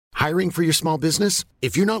Hiring for your small business?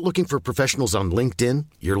 If you're not looking for professionals on LinkedIn,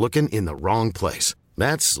 you're looking in the wrong place.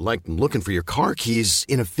 That's like looking for your car keys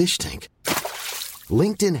in a fish tank.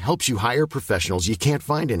 LinkedIn helps you hire professionals you can't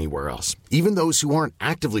find anywhere else, even those who aren't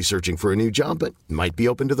actively searching for a new job but might be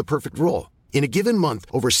open to the perfect role. In a given month,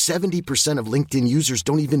 over 70% of LinkedIn users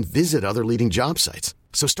don't even visit other leading job sites.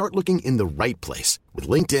 So start looking in the right place. With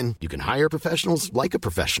LinkedIn, you can hire professionals like a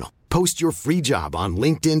professional. Post your free job on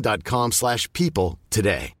linkedin.com/people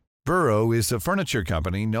today. Burrow is a furniture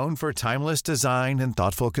company known for timeless design and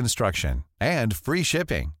thoughtful construction, and free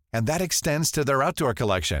shipping, and that extends to their outdoor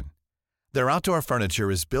collection. Their outdoor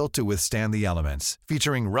furniture is built to withstand the elements,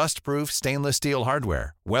 featuring rust-proof stainless steel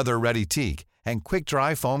hardware, weather-ready teak, and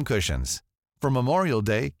quick-dry foam cushions. For Memorial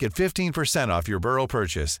Day, get 15% off your Burrow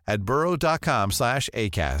purchase at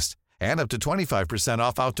burrow.com/acast, and up to 25%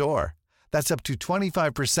 off outdoor. That's up to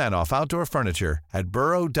 25% off outdoor furniture at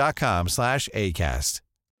burrow.com/acast.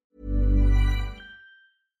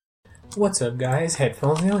 What's up, guys?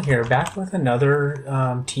 Headphones Neil here, back with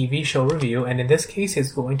another TV show review, and in this case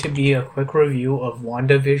it's going to be a quick review of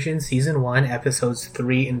Wandavision Season 1, Episodes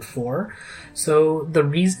 3 and 4. So the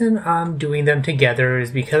reason I'm doing them together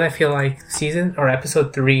is because I feel like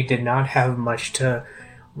Episode 3 did not have much to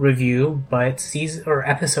review, but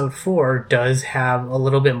Episode 4 does have a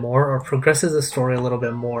little bit more, or progresses the story a little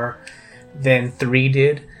bit more than 3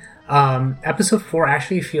 did. Episode 4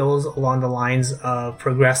 actually feels along the lines of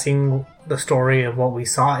progressing the story of what we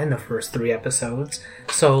saw in the first 3 episodes.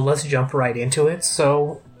 So let's jump right into it.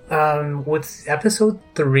 So, with episode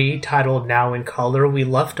 3 titled Now in Color, we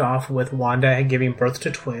left off with Wanda giving birth to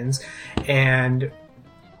twins and,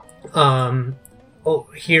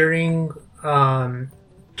 hearing,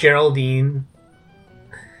 Geraldine,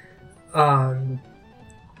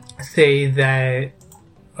 say that,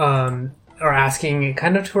 or asking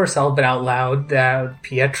kind of to herself but out loud that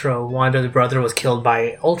Pietro, Wanda's brother, was killed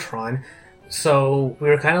by Ultron. So we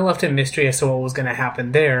were kind of left in mystery as to what was going to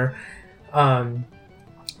happen there,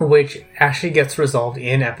 which actually gets resolved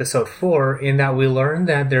in episode 4, in that we learn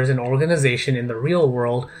that there's an organization in the real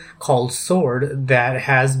world called S01ep that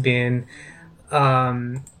has been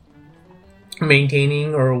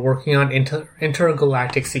maintaining or working on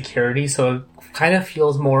intergalactic security. So it kind of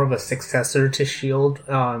feels more of a successor to S.H.I.E.L.D.,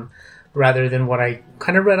 rather than what I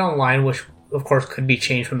kind of read online, which of course could be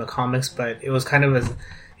changed from the comics, but it was kind of as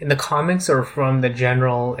in the comics or from the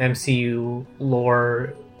general MCU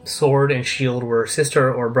lore, S.W.O.R.D. and S.H.I.E.L.D. were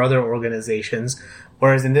sister or brother organizations,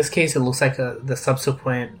 whereas in this case it looks like the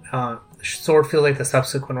subsequent S.W.O.R.D. feels like the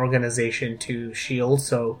subsequent organization to S.H.I.E.L.D.,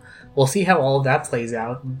 so we'll see how all of that plays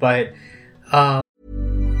out. But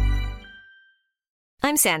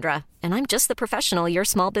I'm Sandra, and I'm just the professional your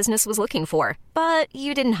small business was looking for. But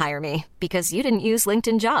you didn't hire me because you didn't use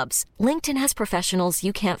LinkedIn Jobs. LinkedIn has professionals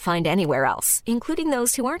you can't find anywhere else, including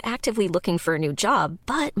those who aren't actively looking for a new job,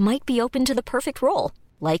 but might be open to the perfect role,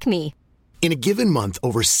 like me. In a given month,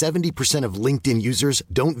 over 70% of LinkedIn users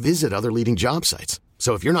don't visit other leading job sites.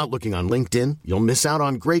 So if you're not looking on LinkedIn, you'll miss out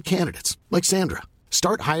on great candidates like Sandra.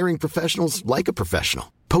 Start hiring professionals like a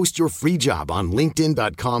professional. Post your free job on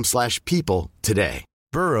linkedin.com/people today.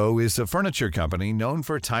 Burrow is a furniture company known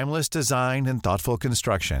for timeless design and thoughtful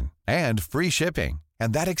construction, and free shipping,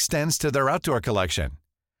 and that extends to their outdoor collection.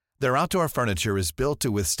 Their outdoor furniture is built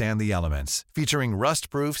to withstand the elements, featuring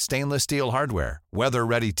rust-proof stainless steel hardware,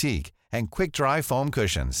 weather-ready teak, and quick-dry foam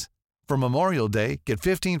cushions. For Memorial Day, get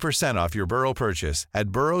 15% off your Burrow purchase at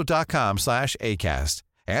burrow.com/acast,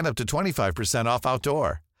 and up to 25% off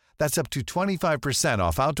outdoor. That's up to 25%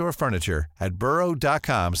 off outdoor furniture at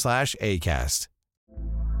burrow.com/acast.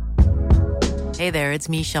 Hey there, it's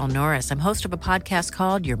Michelle Norris. I'm host of a podcast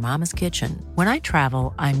called Your Mama's Kitchen. When I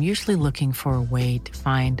travel, I'm usually looking for a way to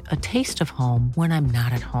find a taste of home when I'm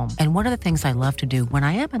not at home. And one of the things I love to do when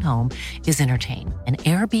I am at home is entertain. And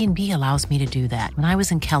Airbnb allows me to do that. When I was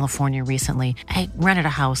in California recently, I rented a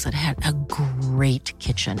house that had a great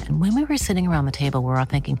kitchen. And when we were sitting around the table, we were all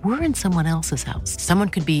thinking, we're in someone else's house. Someone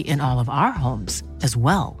could be in all of our homes as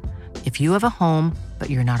well. If you have a home, but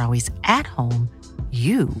you're not always at home,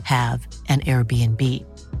 you have an Airbnb.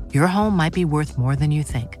 Your home might be worth more than you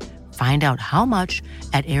think. Find out how much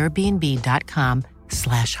at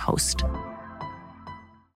airbnb.com/host.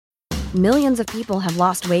 Millions of people have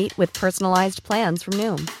lost weight with personalized plans from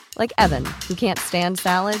Noom. Like Evan, who can't stand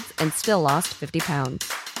salads and still lost 50 pounds.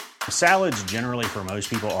 Salads generally for most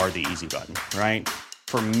people are the easy button, right?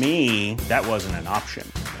 For me, that wasn't an option.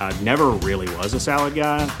 I never really was a salad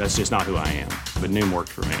guy. That's just not who I am. But Noom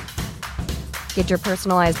worked for me. Get your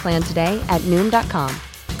personalized plan today at Noom.com.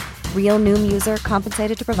 Real Noom user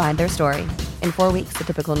compensated to provide their story. In 4 weeks, the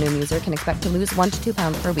typical Noom user can expect to lose 1 to 2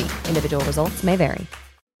 pounds per week. Individual results may vary.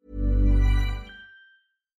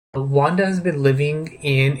 Wanda has been living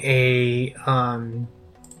in a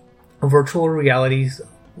virtual reality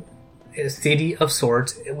city of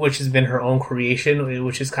sorts, which has been her own creation,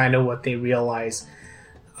 which is kind of what they realize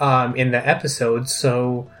in the episode.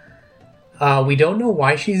 So we don't know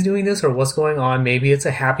why she's doing this or what's going on. Maybe it's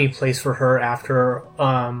a happy place for her after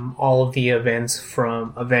all of the events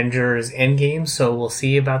from Avengers Endgame. So we'll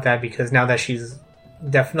see about that, because now that she's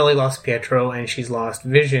definitely lost Pietro and she's lost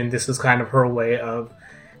Vision, this is kind of her way of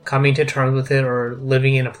coming to terms with it, or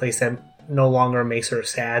living in a place that no longer makes her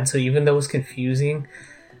sad. So even though it's confusing,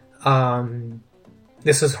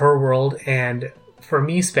 this is her world. And for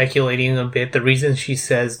me, speculating a bit, the reason she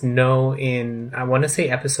says no in, I want to say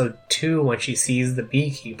episode 2, when she sees the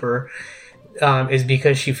beekeeper, is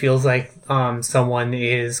because she feels like someone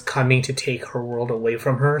is coming to take her world away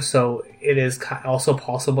from her. So it is also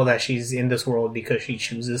possible that she's in this world because she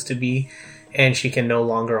chooses to be, and she can no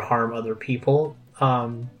longer harm other people.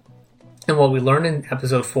 And what we learned in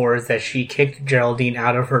episode 4 is that she kicked Geraldine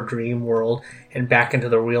out of her dream world and back into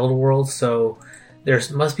the real world. So there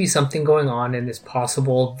must be something going on, and it's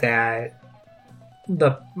possible that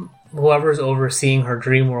whoever's overseeing her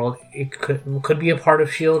dream world, it could be a part of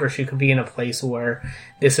S.H.I.E.L.D., or she could be in a place where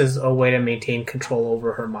this is a way to maintain control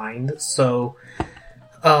over her mind. So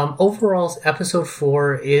overall, episode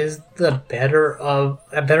 4 is a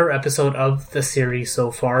better episode of the series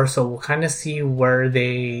so far. So we'll kind of see where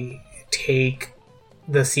they take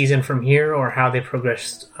the season from here, or how they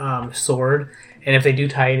progress S.W.O.R.D., and if they do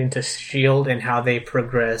tie it into S.H.I.E.L.D. and how they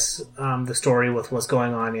progress the story with what's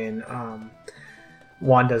going on in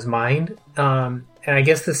Wanda's mind. And I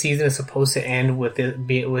guess the season is supposed to end with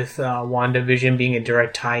WandaVision being a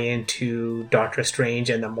direct tie-in to Doctor Strange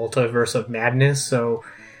and the Multiverse of Madness. So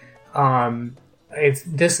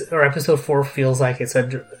episode 4 feels like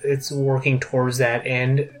it's working towards that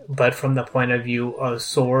end, but from the point of view of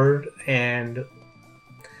S.W.O.R.D. and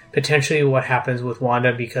potentially what happens with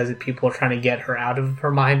Wanda, because people are trying to get her out of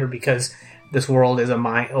her mind, or because this world is a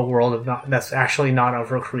world of that's actually not of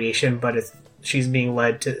her creation, but she's being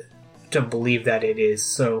led to believe that it is.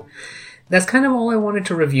 So that's kind of all I wanted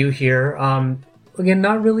to review here. Again,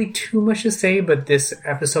 not really too much to say, but this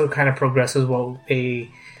episode kind of progresses what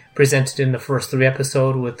they presented in the first 3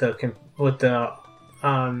 episodes, with the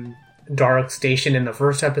Dark Station in the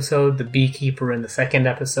first episode, the Beekeeper in the second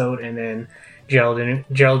episode, and then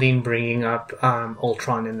Geraldine bringing up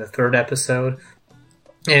Ultron in the 3rd episode,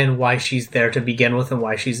 and why she's there to begin with, and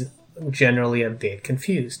why she's generally a bit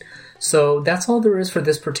confused. So that's all there is for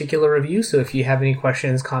this particular review. So if you have any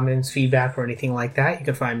questions, comments, feedback, or anything like that, you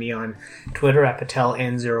can find me on Twitter at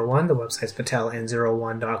PatelN01. The website's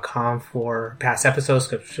pateln01.com for past episodes,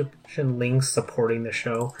 subscription links, supporting the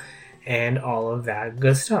show, and all of that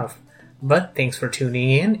good stuff. But thanks for tuning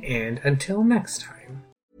in, and until next time.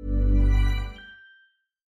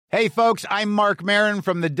 Hey, folks, I'm Mark Maron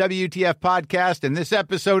from the WTF Podcast, and this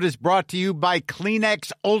episode is brought to you by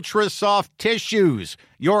Kleenex Ultra Soft Tissues,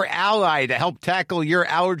 your ally to help tackle your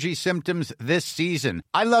allergy symptoms this season.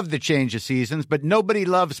 I love the change of seasons, but nobody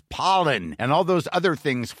loves pollen and all those other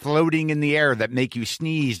things floating in the air that make you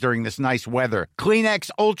sneeze during this nice weather.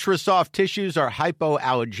 Kleenex Ultra Soft Tissues are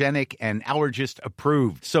hypoallergenic and allergist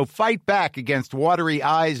approved, so fight back against watery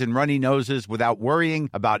eyes and runny noses without worrying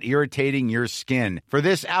about irritating your skin. For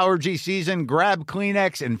this allergy season, grab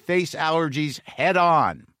Kleenex and face allergies head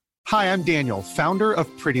on. Hi, I'm Daniel, founder of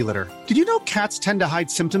Pretty Litter. Did you know cats tend to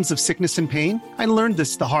hide symptoms of sickness and pain? I learned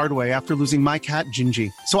this the hard way after losing my cat,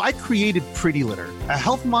 Gingy. So I created Pretty Litter, a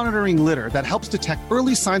health monitoring litter that helps detect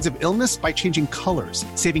early signs of illness by changing colors,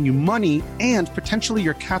 saving you money and potentially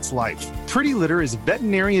your cat's life. Pretty Litter is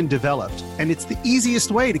veterinarian developed, and it's the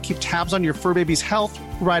easiest way to keep tabs on your fur baby's health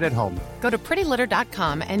right at home. Go to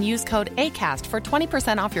prettylitter.com and use code ACAST for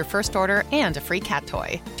 20% off your first order and a free cat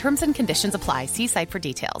toy. Terms and conditions apply. See site for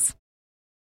details.